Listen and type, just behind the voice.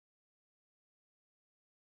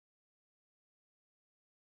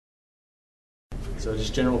So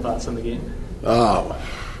just general thoughts on the game. Oh,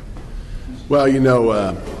 well,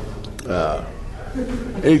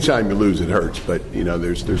 anytime you lose, it hurts. But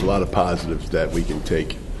there's a lot of positives that we can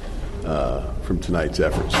take from tonight's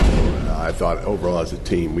efforts. I thought overall as a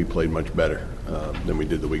team we played much better than we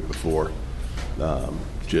did the week before.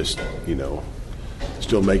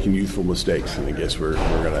 Still making youthful mistakes, and I guess we're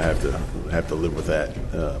going to have to live with that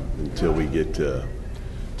until we get to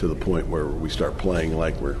the point where we start playing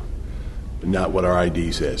like we're not what our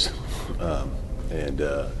ID says.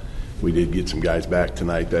 We did get some guys back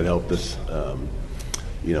tonight that helped us.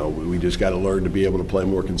 We just got to learn to be able to play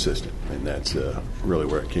more consistent, and that's really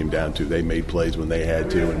where it came down to. They made plays when they had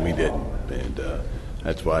to, and we didn't, and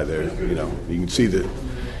that's why they're. You can see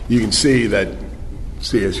that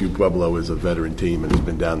CSU Pueblo is a veteran team and has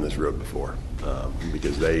been down this road before,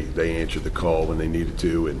 because they answered the call when they needed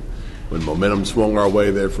to, and when momentum swung our way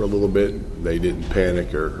there for a little bit, they didn't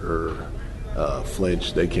panic or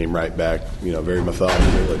flinch. They came right back, very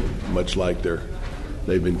methodical, and much like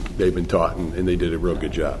they've been taught, and they did a real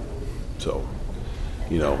good job. So,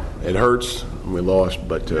 it hurts. We lost,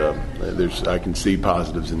 but I can see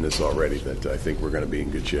positives in this already that I think we're going to be in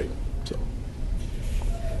good shape. So,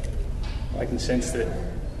 I can sense that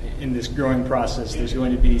in this growing process, there's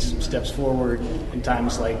going to be some steps forward in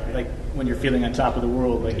times like when you're feeling on top of the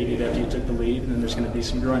world, like you did after you took the lead, and then there's going to be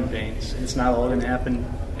some growing pains. It's not all going to happen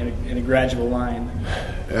in a gradual line.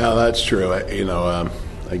 Yeah, that's true.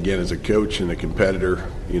 Again, as a coach and a competitor,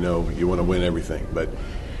 you want to win everything, but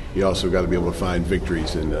you also got to be able to find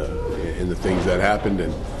victories in the things that happened.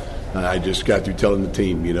 And I just got through telling the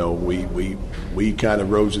team, we kind of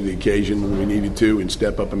rose to the occasion when we needed to and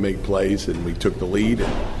step up and make plays, and we took the lead,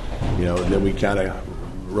 and then we kind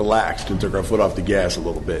of relaxed and took our foot off the gas a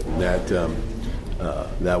little bit, and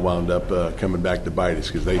that wound up coming back to bite us,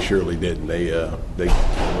 because they surely did. And they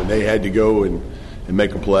when they had to go and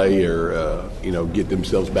make a play or get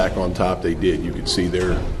themselves back on top, they did. You could see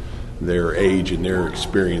their age and their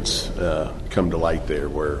experience come to light there,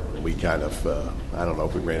 where we kind of I don't know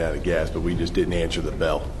if we ran out of gas, but we just didn't answer the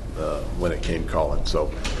bell when it came calling.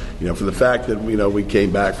 So, for the fact that we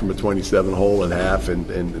came back from a 27-hole and half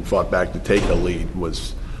and fought back to take a lead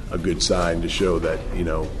was a good sign to show that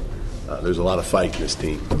there's a lot of fight in this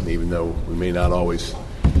team. Even though we may not always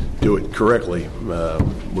do it correctly,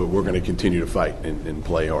 we're going to continue to fight and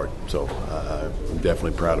play hard. So I'm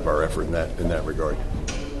definitely proud of our effort in that regard.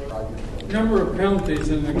 Number of penalties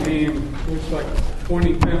in the game looks like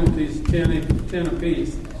 20 penalties, 10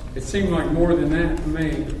 apiece. It seemed like more than that to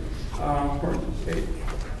me.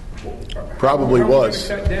 Probably was.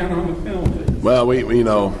 Cut down on the penalties. Well,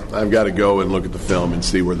 I've got to go and look at the film and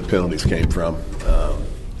see where the penalties came from.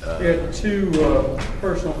 We had two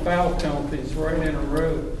personal foul penalties right in a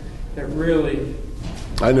row that really.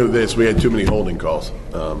 I knew this. We had too many holding calls,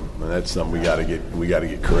 and that's something we got to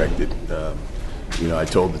get corrected. I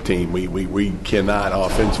told the team we cannot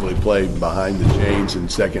offensively play behind the chains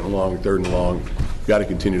and second and long, third and long. We've got to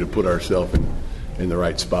continue to put ourselves in the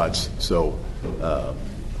right spots. So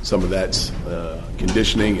some of that's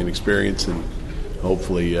conditioning and experience, and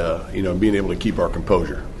hopefully being able to keep our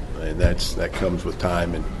composure, and that comes with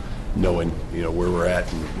time and knowing where we're at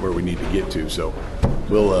and where we need to get to. So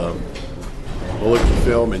we'll look at the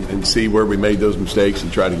film and see where we made those mistakes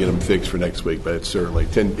and try to get them fixed for next week. But it's certainly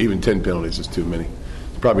 10 penalties is too many.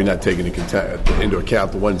 It's probably not taking into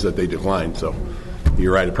account the ones that they declined. So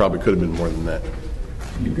you're right, it probably could have been more than that.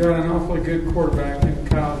 You've got an awfully good quarterback in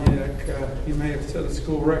Kyle Yedek. He may have set a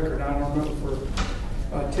school record, I don't know, for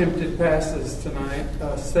attempted passes tonight,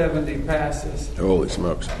 70 passes. Holy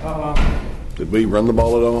smokes. Did we run the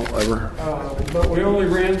ball at all ever? But we only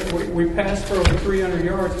we passed for over 300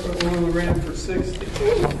 yards, but we only ran for 60.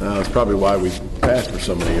 That's probably why we passed for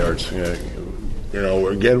so many yards.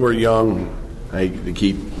 Again, we're young. I hate to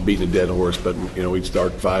keep beating a dead horse, but we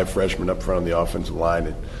start 5 freshmen up front on the offensive line,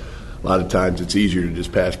 and a lot of times it's easier to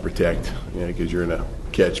just pass protect, because you're in a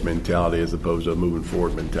catch mentality as opposed to a moving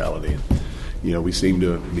forward mentality. And, we seem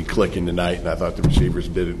to be clicking tonight, and I thought the receivers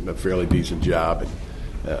did a fairly decent job.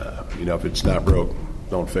 And if it's not broke,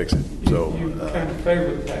 don't fix it. So you kind of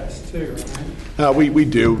favor the pass too, right? We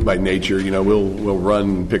do by nature. We'll run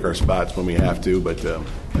and pick our spots when we have to, but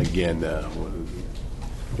again, the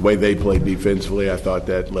way they played defensively, I thought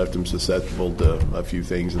that left them susceptible to a few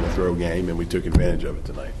things in the throw game, and we took advantage of it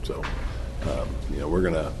tonight. So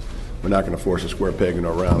we're not going to force a square peg into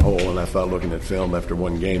a round hole. And I thought, looking at film after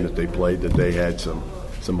one game that they played, that they had some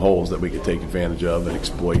holes that we could take advantage of and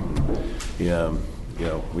exploit.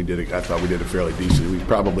 I thought we did a fairly decent. We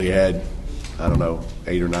probably had,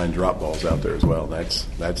 8 or 9 drop balls out there as well. And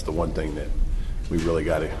that's the one thing that we really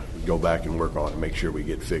got to go back and work on it and make sure we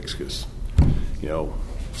get fixed because,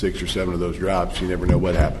 6 or 7 of those drops, you never know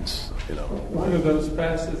what happens. One of those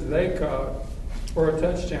passes they caught for a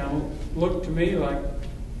touchdown looked to me like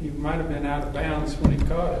he might have been out of bounds when he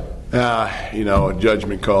caught it. A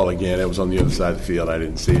judgment call again. It was on the other side of the field. I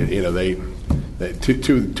didn't see it. They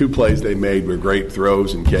two plays they made were great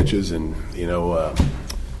throws and catches, and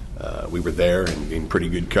we were there and in pretty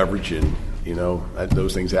good coverage, and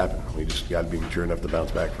those things happen. We just got to be mature enough to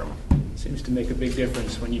bounce back from them. Seems to make a big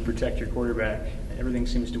difference when you protect your quarterback. Everything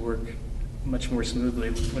seems to work much more smoothly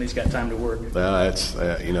when he's got time to work. That's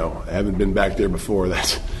I haven't been back there before.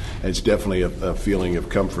 It's definitely a feeling of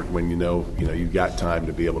comfort when you've got time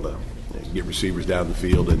to be able to get receivers down the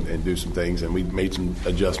field and do some things. And we made some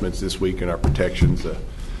adjustments this week in our protections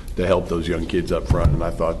to help those young kids up front. And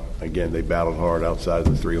I thought, again, they battled hard outside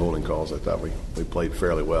of the 3 holding calls. I thought we played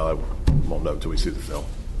fairly well. I won't know until we see the film.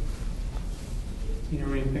 You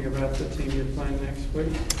know anything about the team you're playing next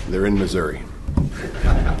week? They're in Missouri.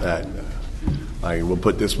 We'll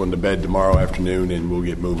put this one to bed tomorrow afternoon, and we'll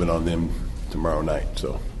get moving on them tomorrow night.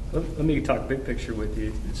 So. Let me talk big picture with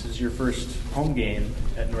you. This is your first home game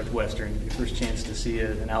at Northwestern, your first chance to see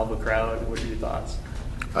an Alva crowd. What are your thoughts?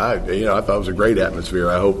 I thought it was a great atmosphere.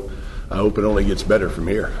 I hope it only gets better from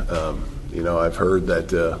here. I've heard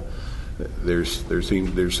that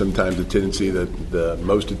there's sometimes a tendency that the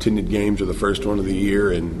most attended games are the first one of the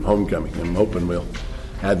year and homecoming. I'm hoping we'll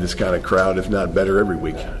have this kind of crowd, if not better, every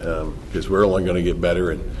week, because we're only going to get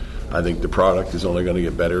better, and I think the product is only going to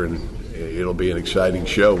get better, and it'll be an exciting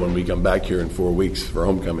show when we come back here in 4 weeks for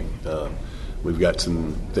homecoming. We've got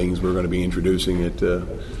some things we're going to be introducing at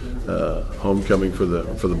homecoming for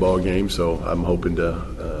the ball game, so I'm hoping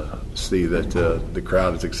to see that the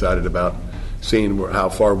crowd is excited about seeing how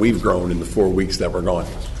far we've grown in the 4 weeks that we're gone.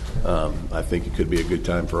 I think it could be a good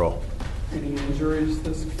time for all. Any injuries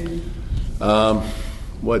this game?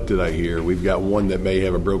 What did I hear? We've got one that may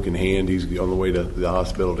have a broken hand. He's on the way to the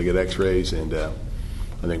hospital to get x-rays, and I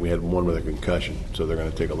think we had one with a concussion, so they're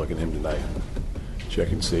going to take a look at him tonight.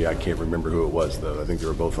 Check and see. I can't remember who it was, though. I think they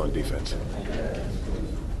were both on defense.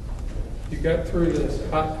 You got through this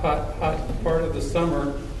hot part of the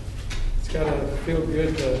summer. It's got to feel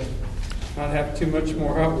good to not have too much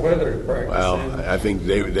more hot weather to practice Well, I think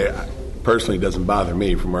they personally doesn't bother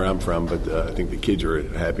me from where I'm from, but I think the kids are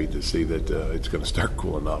happy to see that it's going to start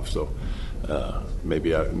cooling off. So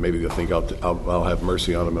maybe they'll think I'll have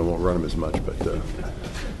mercy on them and won't run them as much, but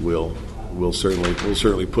we'll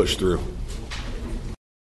certainly push through.